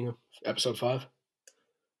beginning of episode 5?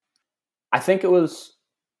 I think it was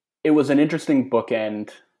an interesting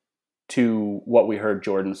bookend to what we heard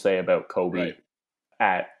Jordan say about Kobe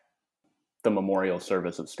at the memorial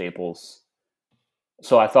service at Staples.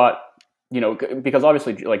 So I thought, because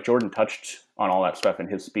obviously like Jordan touched on all that stuff in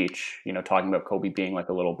his speech, talking about Kobe being like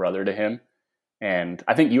a little brother to him. And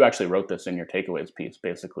I think you actually wrote this in your takeaways piece,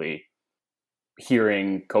 basically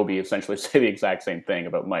hearing Kobe essentially say the exact same thing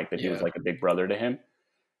about Mike, that he was like a big brother to him.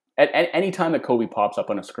 At any time that Kobe pops up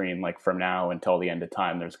on a screen, like from now until the end of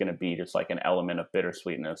time, there's going to be just like an element of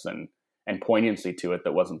bittersweetness and poignancy to it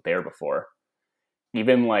that wasn't there before.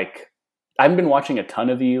 Even like, I haven't been watching a ton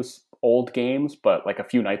of these old games, but like a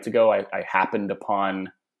few nights ago, I happened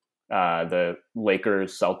upon the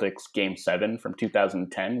Lakers Celtics Game 7 from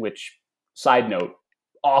 2010, which, side note,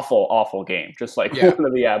 awful game. Just like one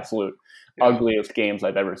of the absolute ugliest games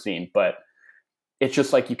I've ever seen. But it's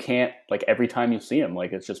just like, you can't, like every time you see him,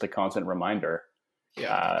 like it's just a constant reminder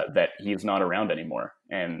that he's not around anymore.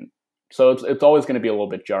 And so it's always going to be a little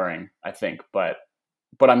bit jarring, I think. But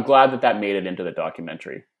I'm glad that made it into the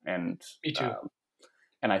documentary. And me too.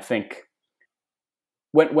 And I think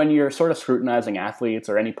when you're sort of scrutinizing athletes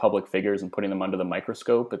or any public figures and putting them under the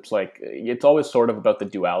microscope, it's like, it's always sort of about the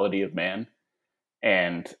duality of man.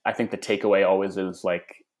 And I think the takeaway always is like,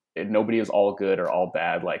 nobody is all good or all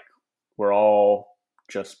bad. Like, we're all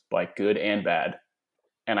just like good and bad.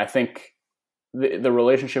 And I think the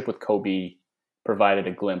relationship with Kobe provided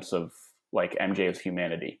a glimpse of like MJ's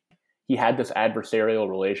humanity. He had this adversarial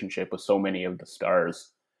relationship with so many of the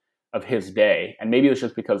stars of his day. And maybe it was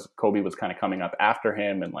just because Kobe was kind of coming up after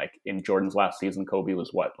him. And like in Jordan's last season, Kobe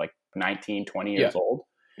was like 19, 20 years old.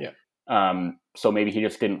 Yeah. So maybe he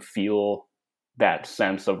just didn't feel that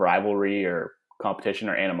sense of rivalry or competition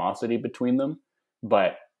or animosity between them.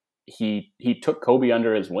 But he took Kobe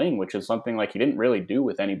under his wing, which is something like he didn't really do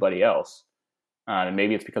with anybody else. And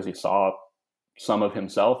maybe it's because he saw some of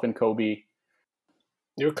himself in Kobe.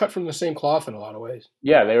 They were cut from the same cloth in a lot of ways.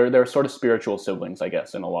 Yeah, they were sort of spiritual siblings, I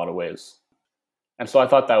guess, in a lot of ways. And so I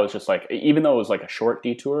thought that was just like, even though it was like a short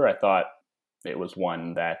detour, I thought it was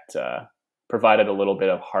one that provided a little bit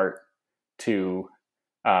of heart to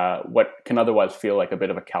what can otherwise feel like a bit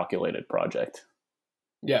of a calculated project.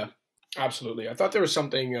 Yeah, absolutely. I thought there was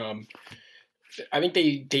something, I think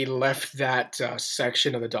they left that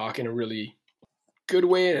section of the doc in a really good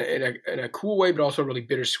way, in a cool way, but also a really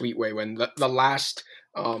bittersweet way, when the last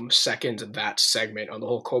seconds of that segment on the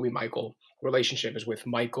whole Kobe-Michael relationship is with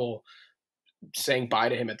Michael saying bye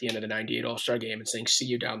to him at the end of the 98 All-Star game and saying, "See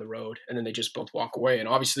you down the road." And then they just both walk away. And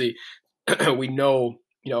obviously we know,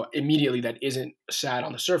 immediately that isn't sad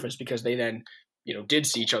on the surface, because they then, did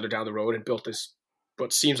see each other down the road and built this,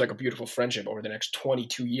 what seems like a beautiful friendship over the next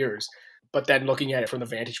 22 years. But then looking at it from the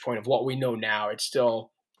vantage point of what we know now, it's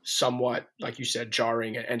still somewhat, like you said,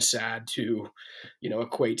 jarring and sad to,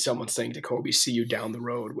 equate someone saying to Kobe, "See you down the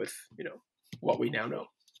road," with, what we now know.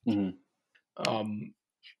 Mm-hmm.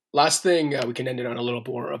 Last thing, we can end it on a little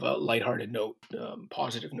more of a lighthearted note,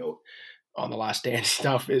 positive note on the Last Dance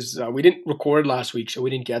stuff, is we didn't record last week, so we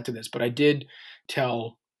didn't get to this, but I did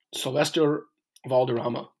tell Sylvester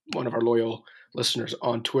Valderrama, one of our loyal listeners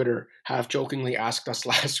on Twitter, half jokingly asked us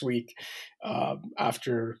last week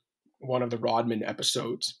after one of the Rodman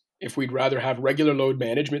episodes if we'd rather have regular load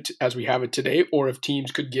management as we have it today, or if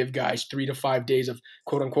teams could give guys 3 to 5 days of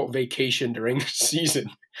quote unquote vacation during the season,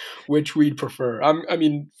 which we'd prefer. I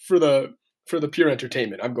mean, for the pure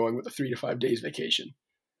entertainment, I'm going with a 3 to 5 days vacation.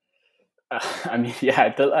 I mean,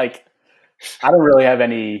 yeah, like, I don't really have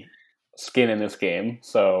any skin in this game,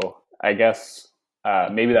 so I guess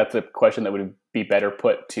maybe that's a question that would be better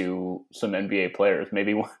put to some NBA players.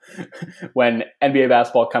 Maybe when NBA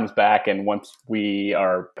basketball comes back and once we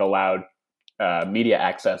are allowed media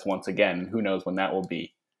access once again, who knows when that will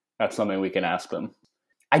be. That's something we can ask them.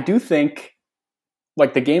 I do think,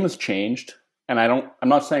 like, the game has changed, and I'm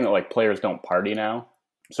not saying that like players don't party now.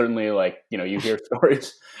 Certainly, like, you hear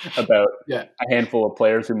stories about a handful of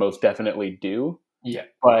players who most definitely do. Yeah.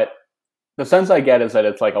 But the sense I get is that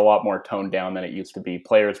it's like a lot more toned down than it used to be.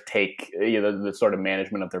 Players take the sort of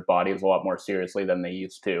management of their bodies a lot more seriously than they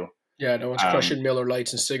used to. Yeah, no one's crushing Miller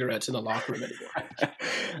Lights and cigarettes in the locker room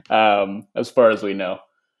anymore. As far as we know.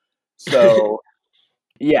 So,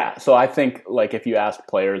 yeah. So I think, like, if you ask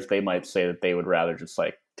players, they might say that they would rather just,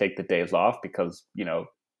 like, take the days off because,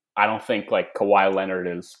 I don't think, like, Kawhi Leonard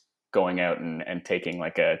is going out and taking,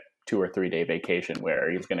 like, a 2 or 3 day vacation where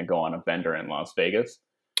he's going to go on a bender in Las Vegas.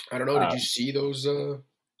 I don't know. Did you see those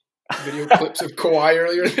video clips of Kawhi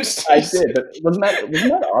earlier this season? I did. Wasn't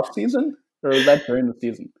that off season, or was that during the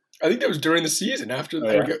season? I think that was during the season, after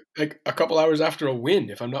like a couple hours after a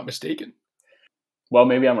win, if I'm not mistaken. Well,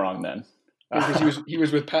 maybe I'm wrong then. Because he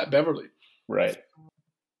was with Pat Beverly. Right.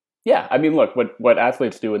 Yeah, I mean, look, what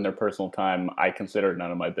athletes do in their personal time, I consider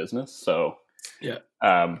none of my business. So, yeah,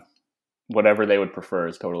 whatever they would prefer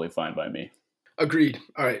is totally fine by me. Agreed.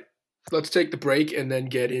 All right, let's take the break and then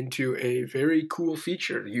get into a very cool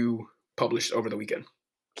feature you published over the weekend.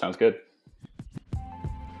 Sounds good.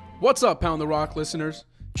 What's up, Pound the Rock listeners?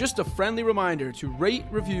 Just a friendly reminder to rate,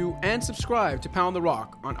 review, and subscribe to Pound the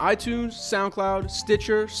Rock on iTunes, SoundCloud,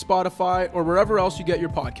 Stitcher, Spotify, or wherever else you get your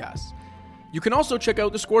podcasts. You can also check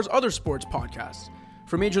out the Score's other sports podcasts.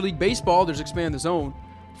 For Major League Baseball, there's Expand the Zone.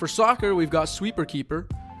 For soccer, we've got Sweeper Keeper.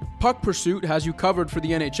 Puck Pursuit has you covered for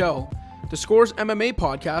the NHL. The Score's MMA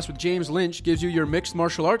podcast with James Lynch gives you your mixed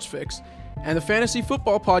martial arts fix. And the Fantasy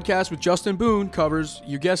Football podcast with Justin Boone covers,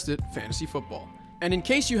 you guessed it, fantasy football. And in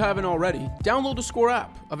case you haven't already, download the Score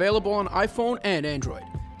app, available on iPhone and Android.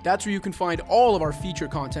 That's where you can find all of our feature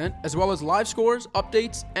content, as well as live scores,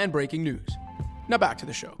 updates, and breaking news. Now back to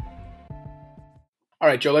the show. All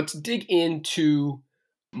right, Joe, let's dig into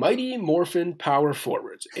Mighty Morphin Power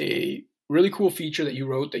Forwards, a really cool feature that you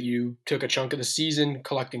wrote that you took a chunk of the season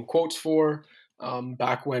collecting quotes for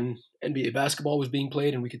back when NBA basketball was being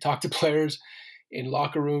played and we could talk to players in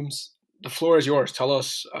locker rooms. The floor is yours. Tell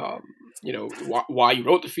us, why you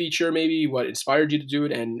wrote the feature, maybe what inspired you to do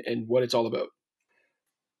it, and what it's all about.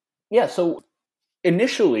 Yeah. So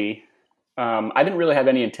initially, I didn't really have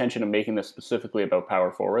any intention of making this specifically about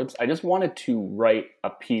power forwards. I just wanted to write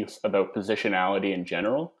a piece about positionality in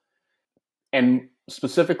general, and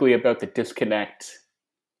specifically about the disconnect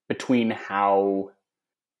between how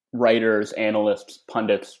writers, analysts,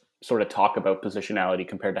 pundits sort of talk about positionality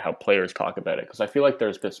compared to how players talk about it. Because I feel like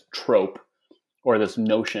there's this trope or this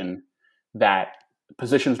notion that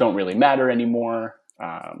positions don't really matter anymore.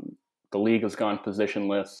 The league has gone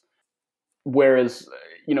positionless. Whereas,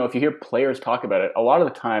 if you hear players talk about it, a lot of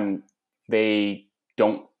the time they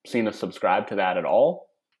don't seem to subscribe to that at all.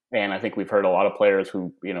 And I think we've heard a lot of players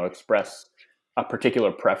who, express a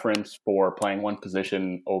particular preference for playing one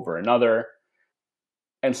position over another.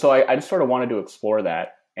 And so I just sort of wanted to explore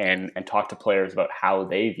that and talk to players about how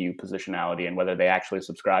they view positionality and whether they actually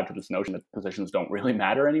subscribe to this notion that positions don't really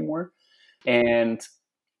matter anymore. And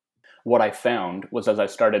what I found was, as I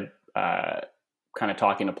started kind of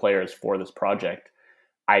talking to players for this project,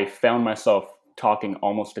 I found myself talking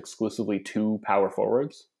almost exclusively to power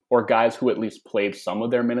forwards or guys who at least played some of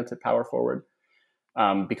their minutes at power forward,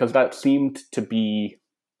 because that seemed to be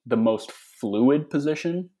the most fluid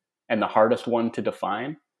position and the hardest one to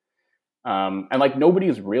define. And like, nobody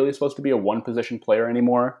is really supposed to be a one position player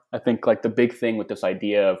anymore. I think like the big thing with this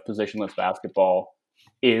idea of positionless basketball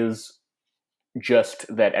is just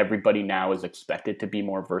that everybody now is expected to be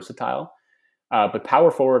more versatile. But power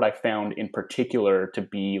forward, I found in particular to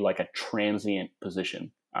be like a transient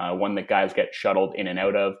position, one that guys get shuttled in and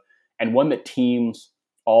out of, and one that teams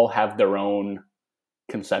all have their own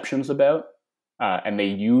conceptions about, and they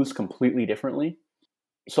use completely differently.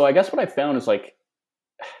 So I guess what I found is like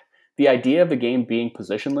the idea of the game being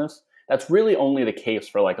positionless, that's really only the case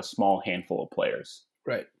for like a small handful of players.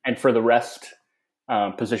 Right. And for the rest,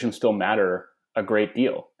 positions still matter a great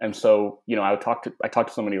deal. And so, I talked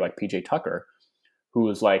to somebody like PJ Tucker, who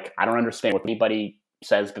was like, I don't understand what anybody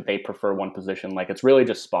says that they prefer one position. Like, it's really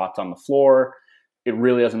just spots on the floor. It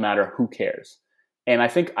really doesn't matter. Who cares? And I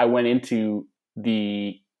think I went into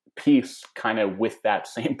the piece kind of with that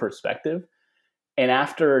same perspective. And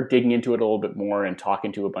after digging into it a little bit more and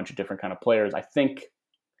talking to a bunch of different kind of players, I think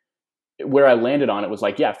where I landed on it was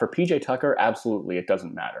like, yeah, for PJ Tucker, absolutely, it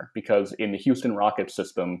doesn't matter. Because in the Houston Rockets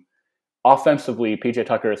system, offensively, PJ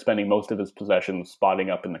Tucker is spending most of his possessions spotting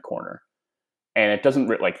up in the corner. And it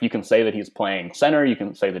doesn't, like, you can say that he's playing center, you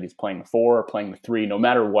can say that he's playing the 4 or playing the 3, no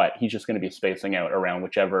matter what, he's just going to be spacing out around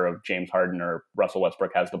whichever of James Harden or Russell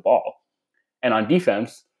Westbrook has the ball. And on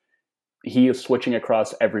defense, he is switching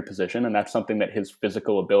across every position, and that's something that his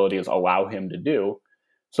physical abilities allow him to do.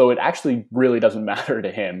 So it actually really doesn't matter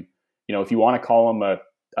to him if you want to call him a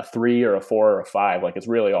 3 or a 4 or a 5, like it's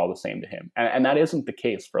really all the same to him. And that isn't the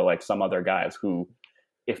case for like some other guys who,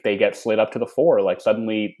 if they get slid up to the 4, like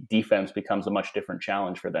suddenly defense becomes a much different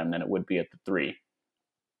challenge for them than it would be at the 3.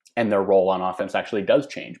 And their role on offense actually does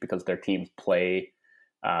change because their teams play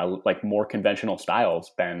like more conventional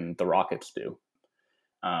styles than the Rockets do.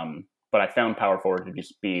 But I found power forward to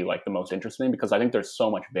just be like the most interesting because I think there's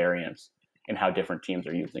so much variance in how different teams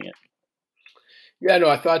are using it. Yeah, no,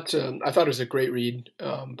 I thought it was a great read,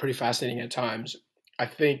 pretty fascinating at times. I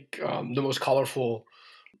think the most colorful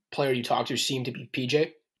player you talked to seemed to be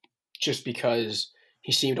PJ, just because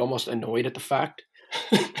he seemed almost annoyed at the fact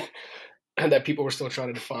and that people were still trying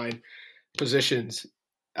to define positions.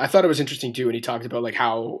 I thought it was interesting too, and he talked about like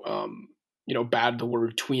how bad the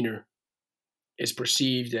word tweener is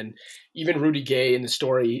perceived, and even Rudy Gay in the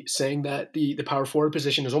story saying that the power forward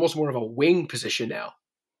position is almost more of a wing position now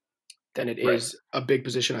than it is a big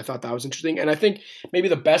position. I thought that was interesting. And I think maybe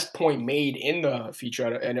the best point made in the feature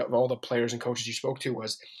and of all the players and coaches you spoke to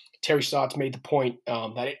was Terry Stotts made the point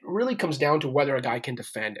that it really comes down to whether a guy can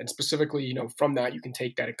defend. And specifically, from that, you can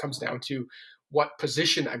take that it comes down to what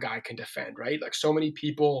position a guy can defend, right? Like so many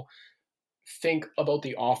people think about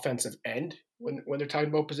the offensive end when they're talking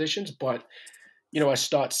about positions. But, as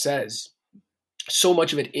Stotts says, so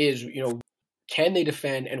much of it is, can they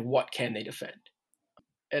defend and what can they defend?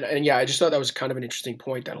 And yeah, I just thought that was kind of an interesting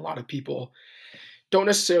point that a lot of people don't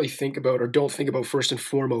necessarily think about or don't think about first and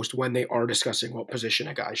foremost when they are discussing what position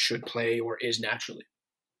a guy should play or is naturally.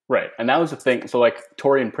 Right. And that was the thing. So like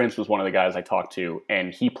Taurean Prince was one of the guys I talked to,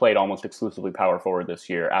 and he played almost exclusively power forward this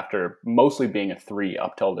year after mostly being a 3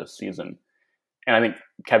 up till this season. And I think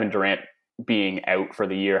Kevin Durant being out for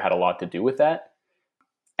the year had a lot to do with that.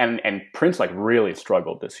 And Prince like really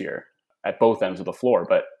struggled this year at both ends of the floor.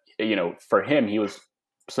 But, for him, he was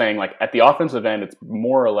saying like at the offensive end, it's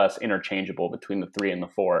more or less interchangeable between the 3 and the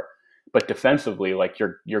 4, but defensively, like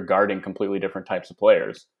you're guarding completely different types of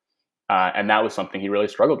players. And that was something he really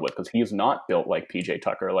struggled with because he's not built like PJ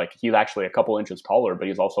Tucker. Like he's actually a couple inches taller, but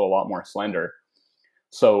he's also a lot more slender.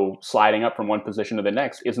 So sliding up from one position to the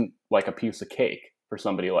next isn't like a piece of cake for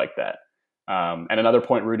somebody like that. And another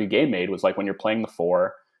point Rudy Gay made was like when you're playing the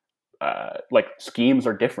 4, like schemes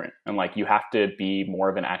are different, and like you have to be more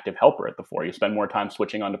of an active helper at the 4. You spend more time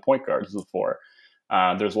switching onto point guards as the 4.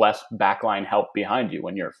 There's less backline help behind you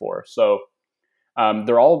when you're a 4. So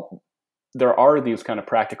there are these kind of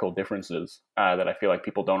practical differences that I feel like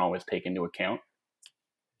people don't always take into account.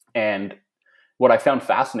 And what I found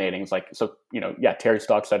fascinating is like, so Terry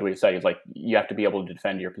Stotts said what he said. He's like, you have to be able to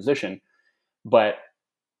defend your position, but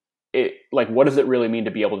what does it really mean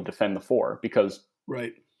to be able to defend the 4? Because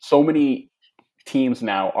right. So many teams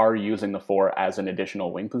now are using the 4 as an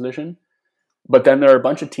additional wing position, but then there are a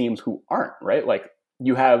bunch of teams who aren't, right? Like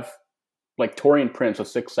you have like Taurean Prince, a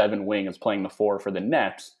 6'7" wing, is playing the 4 for the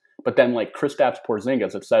Nets, but then like Kristaps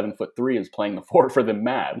Porzingis at 7'3" is playing the 4 for the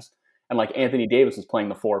Mavs, and like Anthony Davis is playing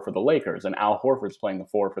the 4 for the Lakers, and Al Horford's playing the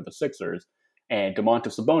 4 for the Sixers, and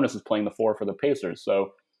Domantas Sabonis is playing the 4 for the Pacers. So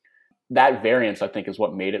that variance, I think, is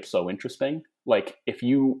what made it so interesting. Like if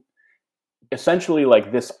you essentially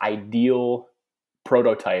like this ideal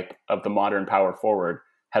prototype of the modern power forward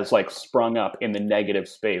has like sprung up in the negative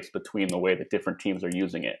space between the way that different teams are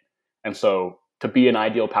using it. And so to be an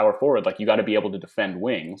ideal power forward, like you got to be able to defend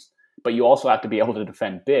wings, but you also have to be able to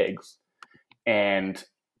defend bigs. And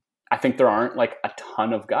I think there aren't like a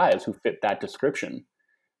ton of guys who fit that description.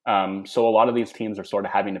 So a lot of these teams are sort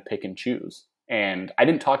of having to pick and choose. And I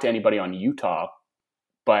didn't talk to anybody on Utah,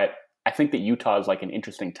 but I think that Utah is like an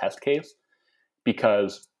interesting test case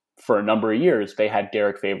because for a number of years, they had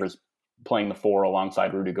Derek Favors playing the 4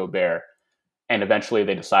 alongside Rudy Gobert. And eventually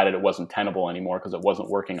they decided it wasn't tenable anymore because it wasn't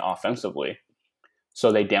working offensively.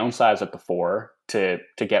 So they downsized at the 4 to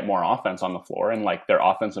get more offense on the floor. And like their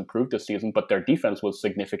offense improved this season, but their defense was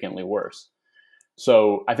significantly worse.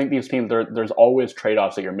 So I think these teams, there's always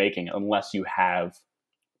trade-offs that you're making unless you have,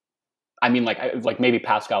 I mean, like maybe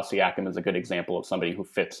Pascal Siakam is a good example of somebody who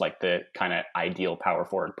fits like the kind of ideal power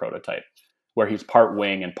forward prototype, where he's part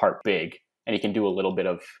wing and part big, and he can do a little bit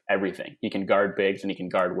of everything. He can guard bigs and he can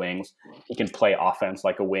guard wings. He can play offense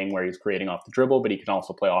like a wing where he's creating off the dribble, but he can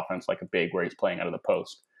also play offense like a big where he's playing out of the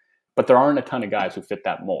post. But there aren't a ton of guys who fit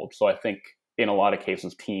that mold. So I think in a lot of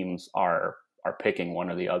cases, teams are picking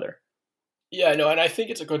one or the other. Yeah, no, and I think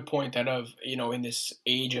it's a good point that in this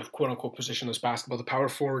age of quote unquote positionless basketball, the power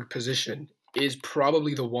forward position is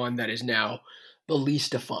probably the one that is now the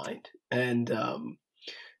least defined. And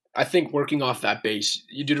I think working off that base,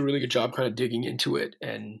 you did a really good job kind of digging into it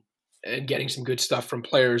and getting some good stuff from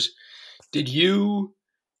players. Did you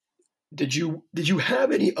Did you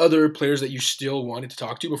have any other players that you still wanted to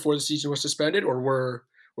talk to before the season was suspended, or were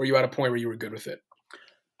you at a point where you were good with it?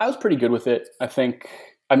 I was pretty good with it.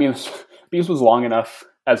 Because it was long enough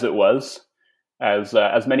as it was. As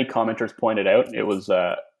many commenters pointed out, it was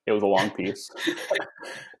a long piece.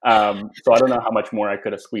 So I don't know how much more I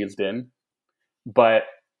could have squeezed in, but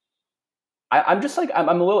I'm just like, I'm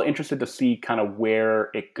a little interested to see kind of where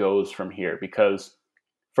it goes from here, because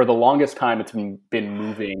for the longest time it's been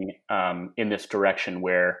moving in this direction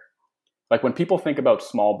where, like, when people think about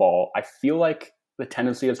small ball, I feel like the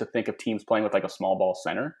tendency is to think of teams playing with like a small ball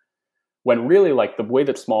center, when really, like, the way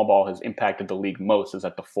that small ball has impacted the league most is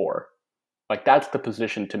at the 4. Like, that's the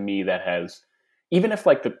position to me that has, even if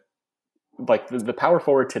like the power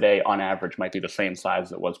forward today on average might be the same size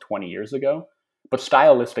as it was 20 years ago, but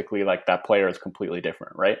stylistically, like, that player is completely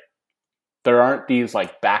different, right? There aren't these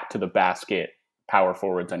like back to the basket power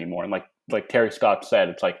forwards anymore. And like Terry Stotts said,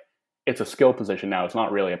 it's like, it's a skill position now. It's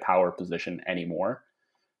not really a power position anymore.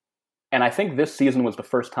 And I think this season was the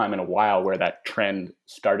first time in a while where that trend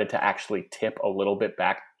started to actually tip a little bit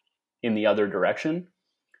back in the other direction.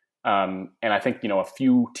 And I think, a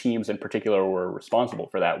few teams in particular were responsible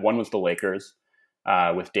for that. One was the Lakers,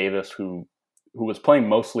 with Davis, who was playing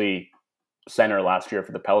mostly center last year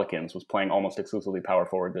for the Pelicans, was playing almost exclusively power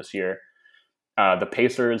forward this year. The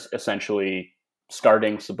Pacers essentially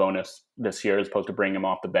starting Sabonis this year as opposed to bringing him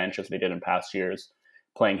off the bench as they did in past years,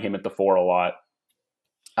 playing him at the 4 a lot.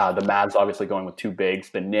 The Mavs obviously going with 2 bigs.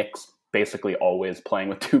 The Knicks basically always playing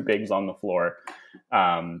with 2 bigs on the floor.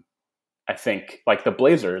 I think, like, the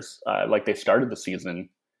Blazers, like, they started the season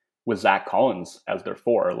with Zach Collins as their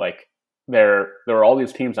 4. Like, there are all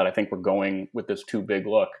these teams that I think were going with this 2 big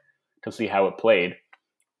look to see how it played.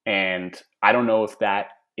 And I don't know if that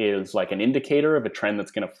is like an indicator of a trend that's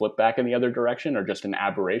going to flip back in the other direction or just an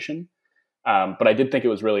aberration. But I did think it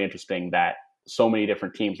was really interesting that so many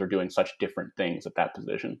different teams were doing such different things at that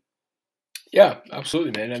position. Yeah,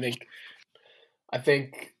 absolutely, man. I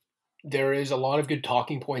think there is a lot of good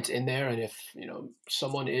talking points in there. And if,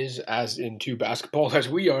 someone is as into basketball as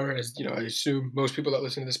we are, as, I assume most people that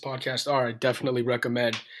listen to this podcast are, I definitely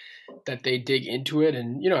recommend that they dig into it.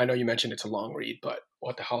 And, I know you mentioned it's a long read, but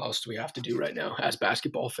what the hell else do we have to do right now as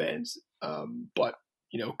basketball fans? But,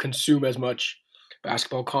 consume as much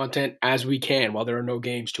basketball content as we can while there are no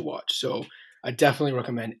games to watch. So I definitely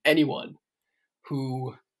recommend anyone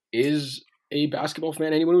who is a basketball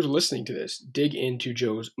fan, anyone who's listening to this, dig into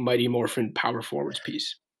Joe's Mighty Morphin Power Forwards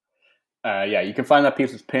piece. Yeah, you can find that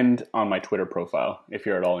piece is pinned on my Twitter profile. If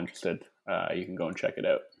you're at all interested, you can go and check it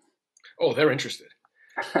out. Oh, they're interested.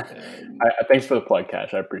 Thanks for the plug,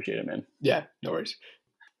 Cash. I appreciate it, man. Yeah, no worries.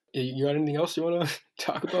 You got anything else you want to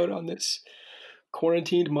talk about on this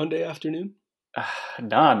quarantined Monday afternoon?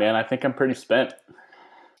 Nah, man. I think I'm pretty spent.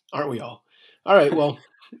 Aren't we all? All right, well,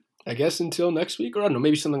 I guess until next week, or I don't know,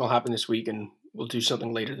 maybe something will happen this week and we'll do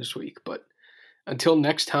something later this week. But until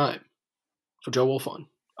next time, for Joe Wolfon,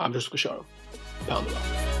 I'm Joseph Cacharo. Pound the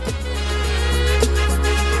rock.